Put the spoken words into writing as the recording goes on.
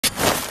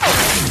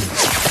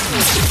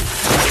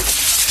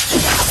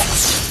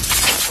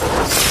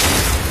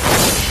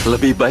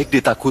Lebih baik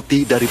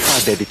ditakuti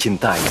daripada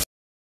dicintai.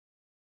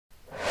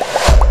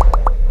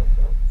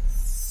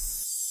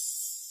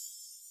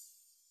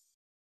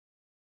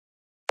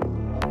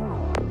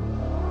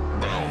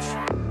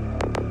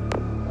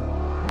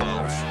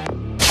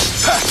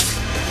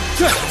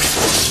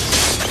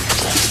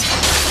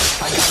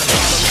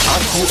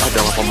 Aku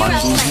adalah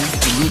pemandunya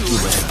menuju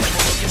mereka.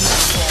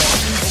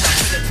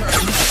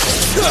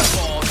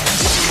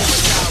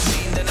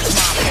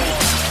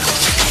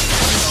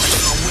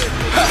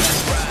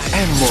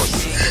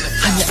 Emosi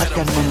hanya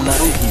akan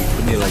memengaruhi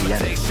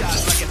penilaian.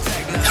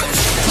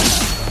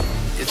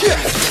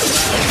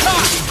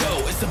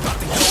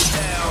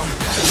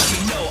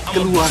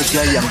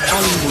 Keluarga yang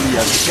paling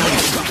mulia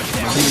sekali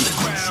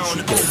memiliki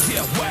sisi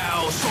gelap.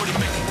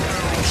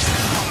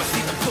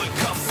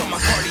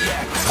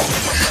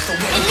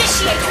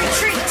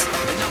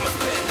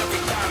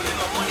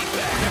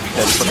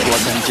 Dari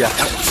perbuatan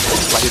jahat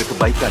lahir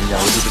kebaikan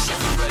yang lebih besar.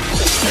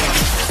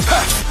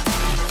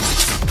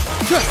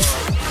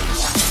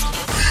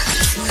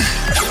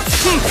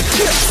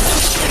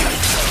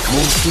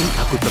 Mungkin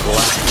aku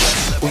terlahir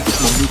untuk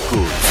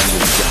memikul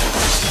tanggung jawab.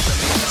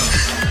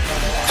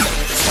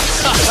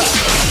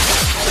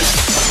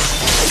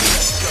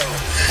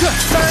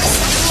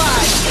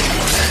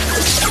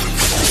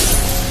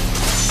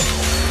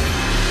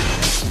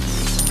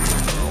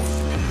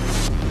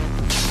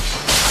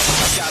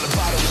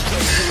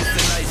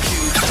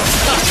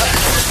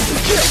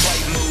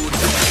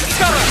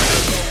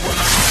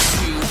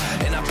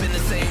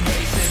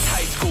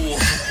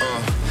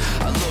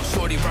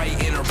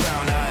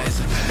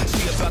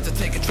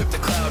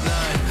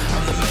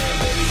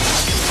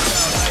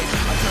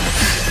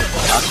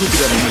 Aku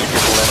tidak memiliki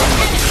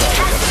toleransi bagi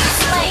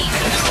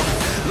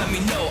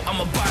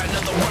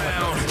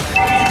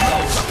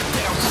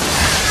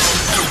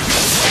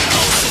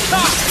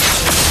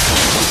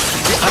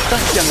di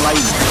atas yang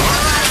lain.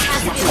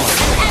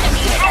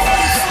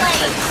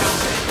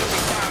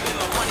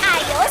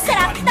 Ayo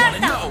serang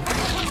turtle.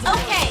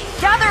 Okay,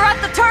 gather up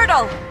the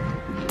turtle.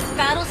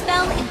 Battle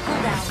spell in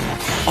cooldown.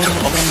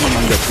 Orang-orang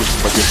menganggapku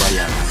sebagai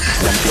bayangan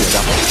yang tidak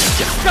dapat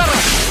dijangkau.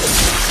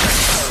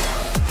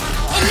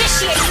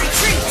 Initiate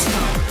retreat.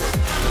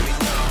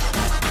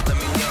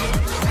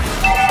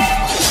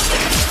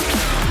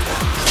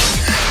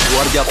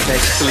 Keluarga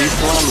Pexley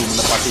selalu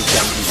menepati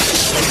janji.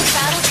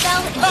 Battle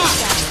spell in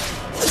cooldown.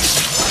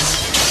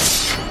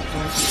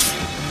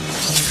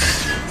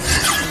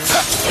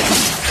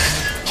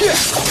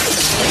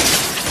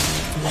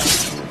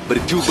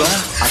 Berjubah,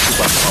 aku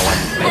bangsawan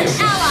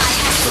Pexley.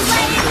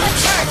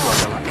 Bermantul, aku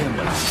adalah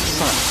Ember,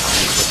 sang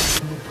ahli.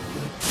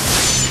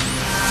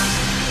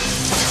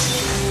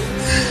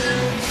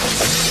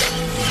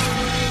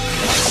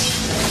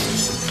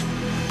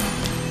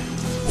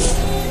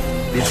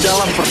 Di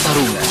dalam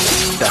pertarungan,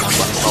 darah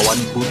bangsawan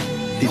pun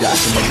tidak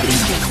akan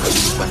memberinya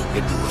kehidupan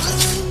kedua.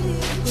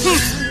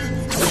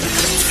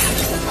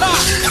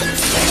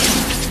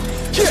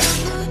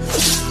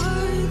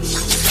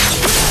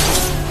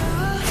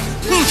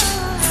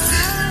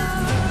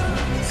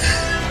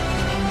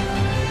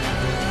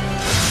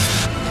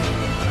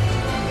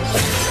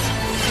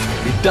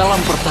 Di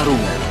dalam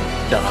pertarungan,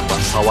 darah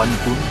bangsawan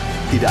pun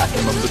tidak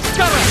akan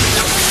memberikan.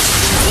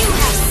 You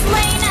have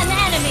slain an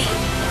enemy.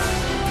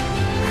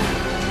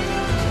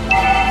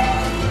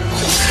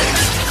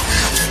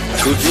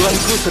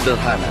 Tujuanku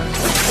sederhana,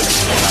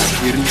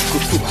 mengakhiri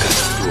kutukan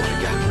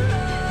keluarga.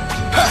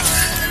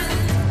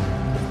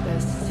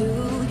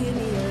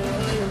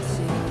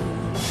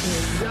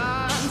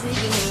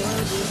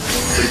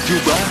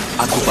 Berjubah,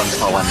 aku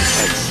bangsawan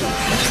Pexley.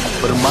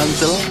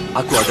 Bermantel,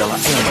 aku adalah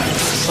Ember,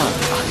 sang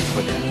ahli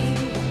pedang.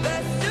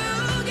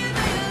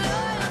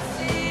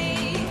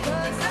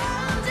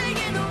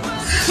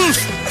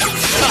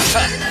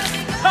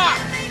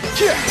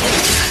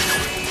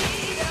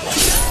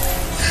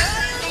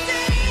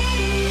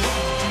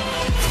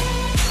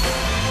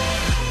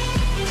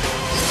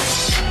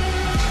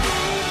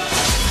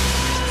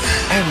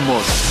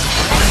 Emosi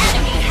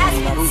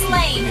mengaruhi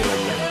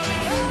penilaian.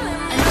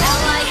 An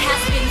ally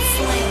has been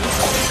slain.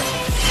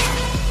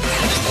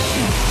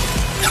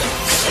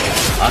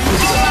 Aku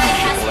tidak Ally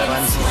memiliki has been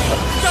toleransi. slain.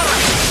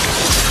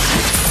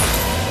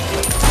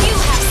 You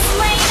have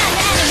slain an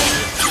enemy.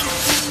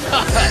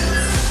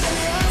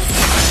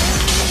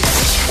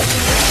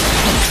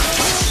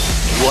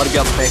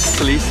 Keluarga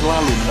Pexley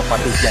selalu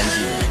menepati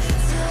janjinya.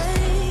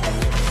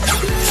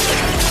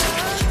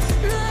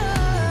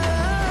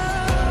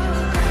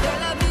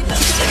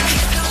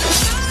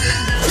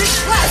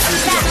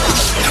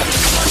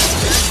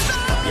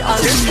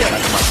 Tapi aku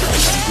mendapat masa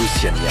dengan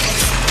Lucian yang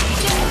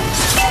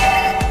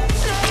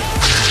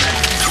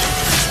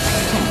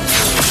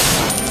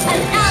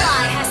An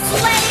ally has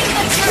slain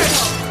the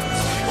turtle.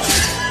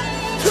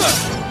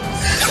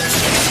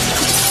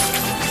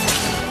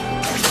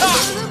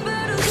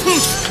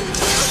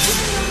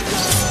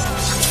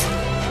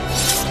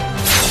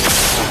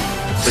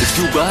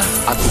 berjubah,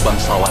 aku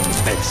bangsawan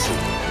Pexley.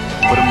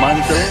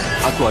 Bermantel,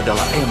 aku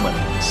adalah Ember,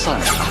 sang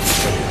ahli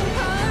pedang.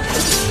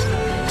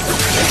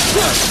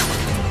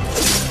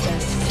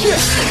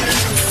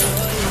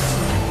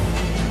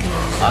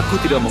 Aku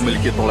tidak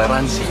memiliki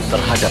toleransi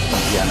terhadap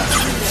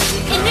pengkhianatan.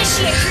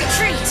 Initiate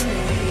retreat.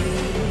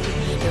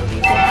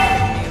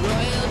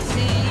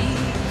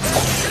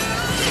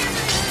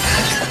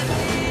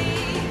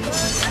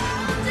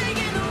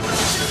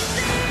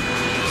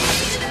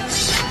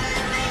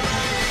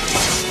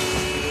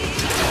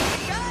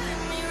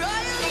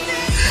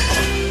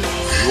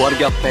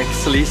 Keluarga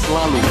Pexley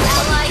selalu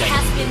Ally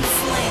has been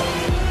slain.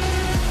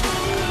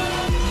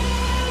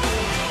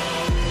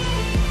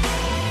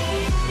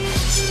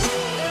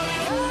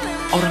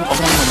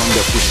 Orang-orang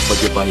menanggapku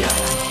sebagai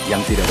bayaran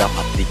yang tidak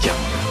dapat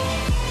dijangka.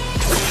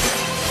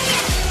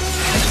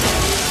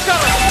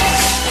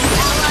 An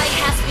ally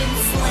has been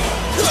slain.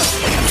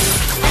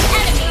 An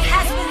enemy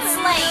has been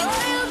slain.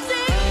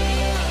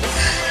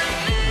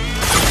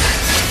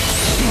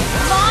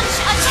 Launch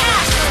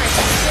attack. Turret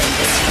has been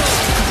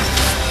destroyed.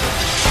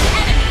 An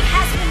enemy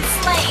has been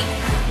slain.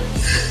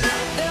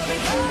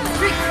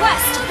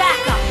 Request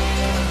backup.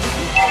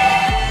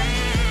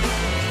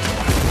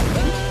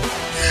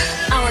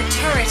 Our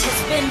turret has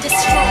been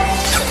destroyed.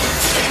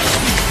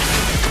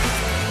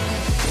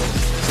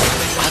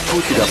 Aku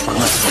tidak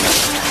pernah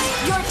mengatakan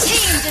Your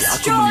team aku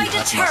destroyed a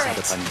melihat masa turret.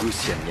 depan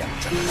Gusian yang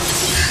cerah.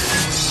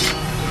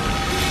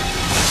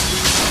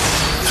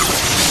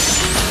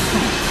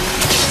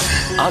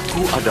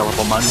 Aku adalah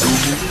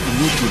pemandumu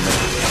menuju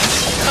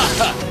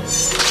neraka.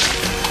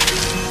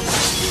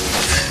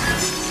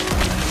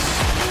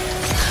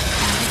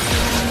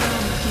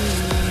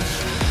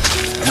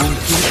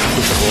 Mungkin aku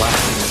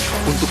terlatih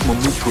untuk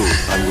memikul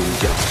tanggung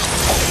jawab.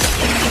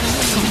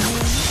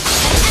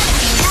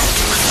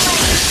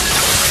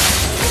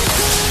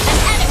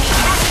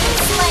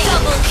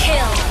 Double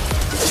kill.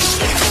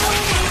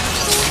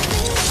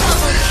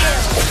 Double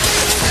kill.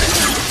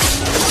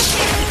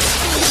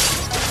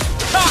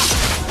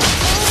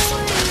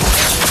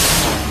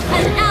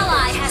 An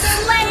ally has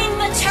slain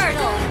the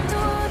turtle.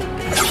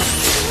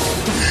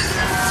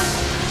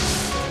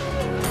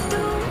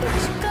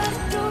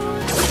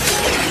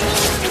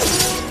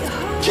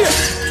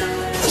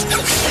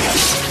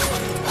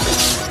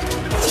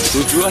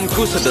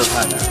 Tujuanku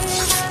sederhana,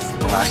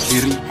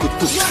 mengakhiri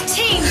kutukan. Your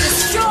team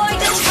destroyed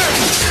a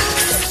turret.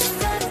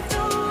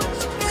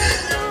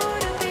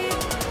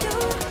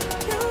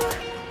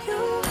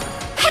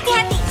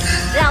 Hati-hati,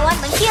 lawan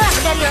menghilang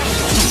dari langit.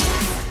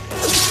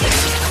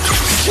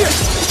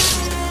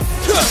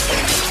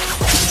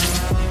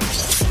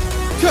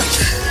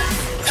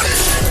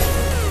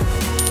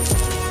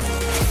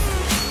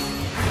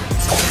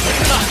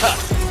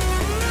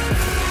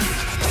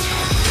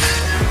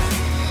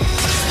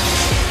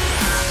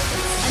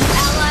 An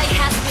ally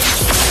has been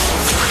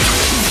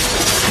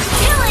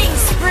killing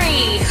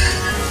spree.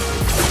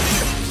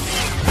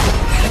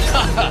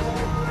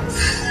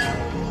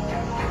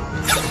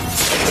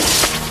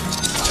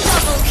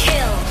 Double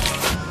kill.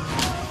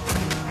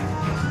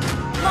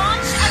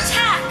 Launch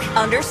attack.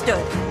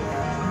 Understood.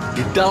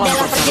 Di dalam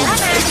Dalam pertarungan,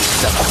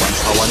 perjalanan. kata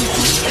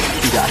bangsawanku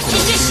tidak akan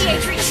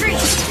Initiate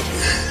retreat.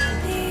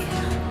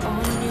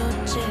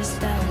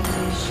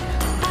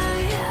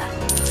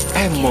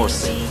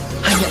 emosi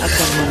hanya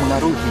akan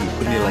memengaruhi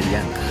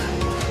penilaian.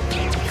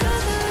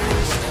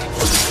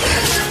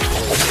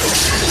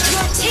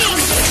 Your team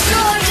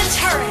destroyed a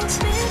turret.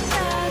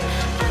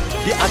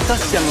 Di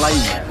atas yang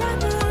lainnya,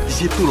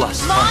 disitulah Launch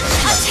semangat.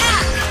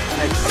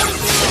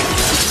 attack.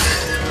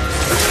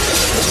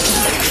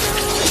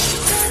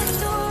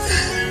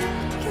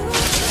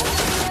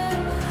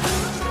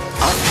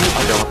 Aku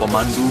adalah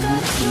pemandumu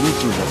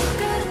menuju neraka.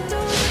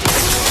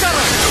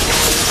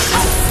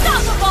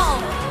 Unstoppable.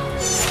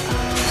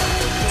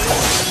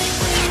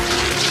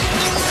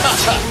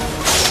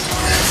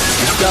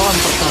 Di dalam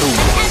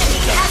pertarungan, Enemy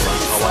has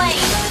been bangsawan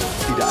slain.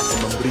 tidak akan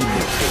memberimu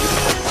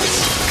kehidupan baru.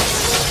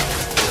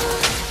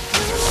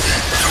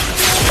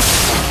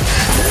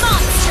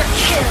 Monster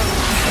kill.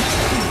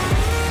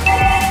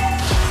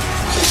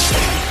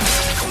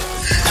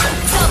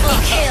 Double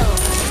kill.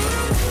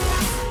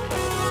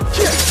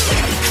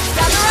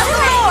 Gather up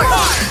roar.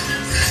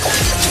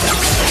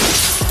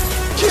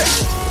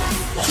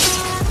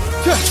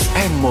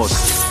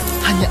 Emosi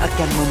hanya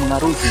akan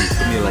memengaruhi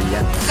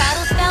penilaian.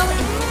 Battle spell in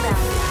cooldown.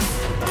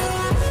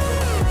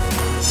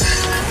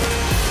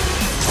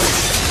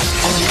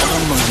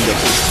 Orang-orang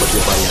menganggapku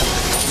sebagai bayaran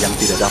yang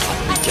tidak dapat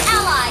An dijangka.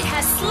 ally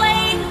has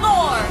slain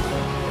Lord.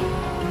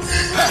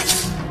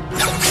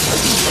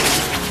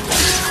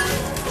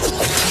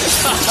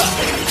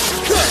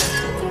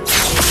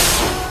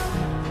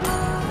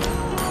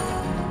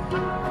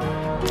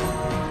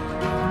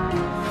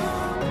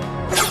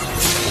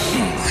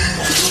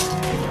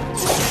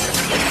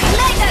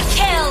 Mega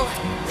kill.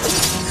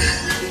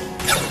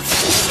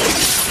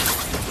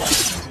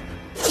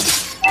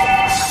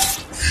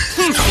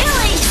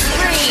 Killing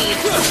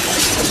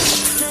spree.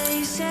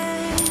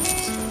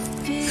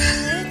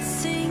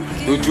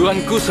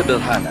 Tujuanku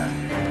sederhana,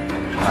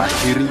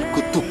 mengakhiri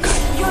kutukan.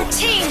 Your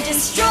team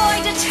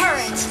destroyed a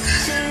turret.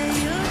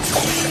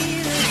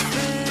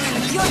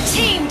 Your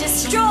team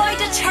destroyed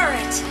a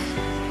turret.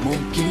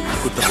 Mungkin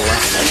aku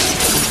terlatih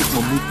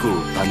untuk memikul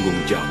tanggung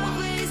jawab.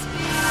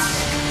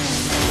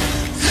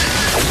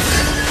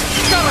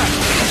 Sekarang!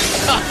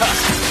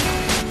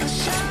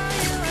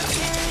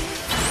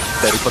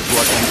 Dari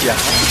perbuatan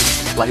jahat,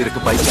 lahir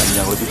kebaikan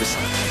yang lebih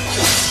besar.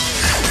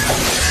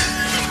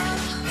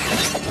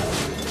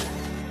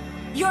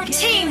 Your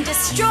team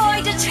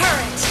destroyed a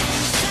turret.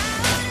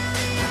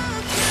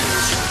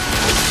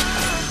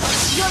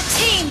 Your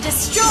team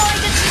destroyed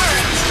a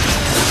turret.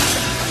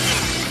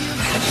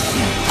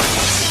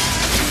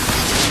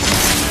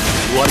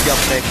 Warga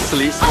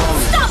Pexley selalu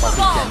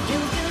menepati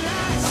janji.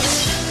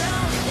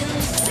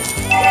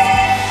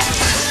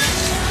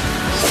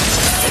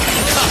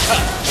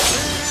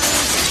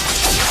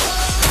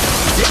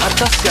 Di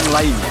atas yang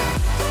lainnya,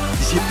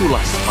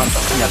 disitulah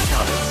sepantasnya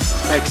kami,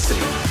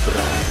 Pexley,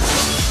 berada.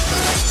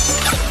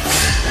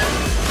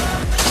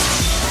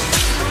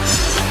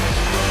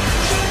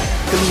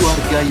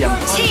 Keluarga yang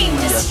Your team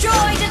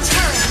destroyed a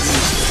turret.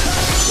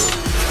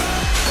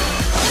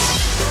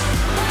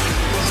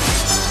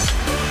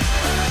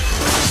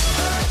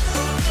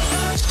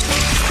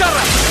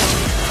 Sekarang!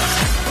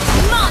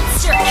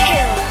 Monster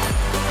kill.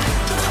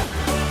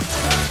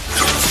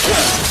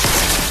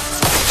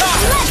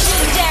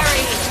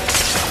 Legendary.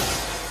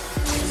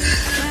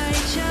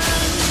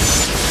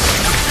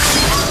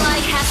 Ally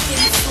has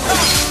been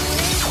slain.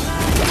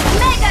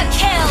 Mega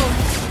kill.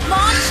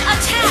 Launch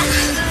attack.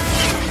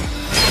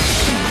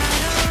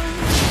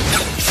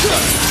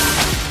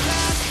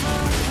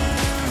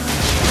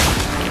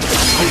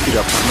 Aku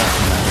tidak pernah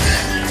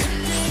menang,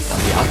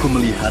 tapi aku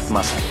melihat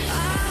masa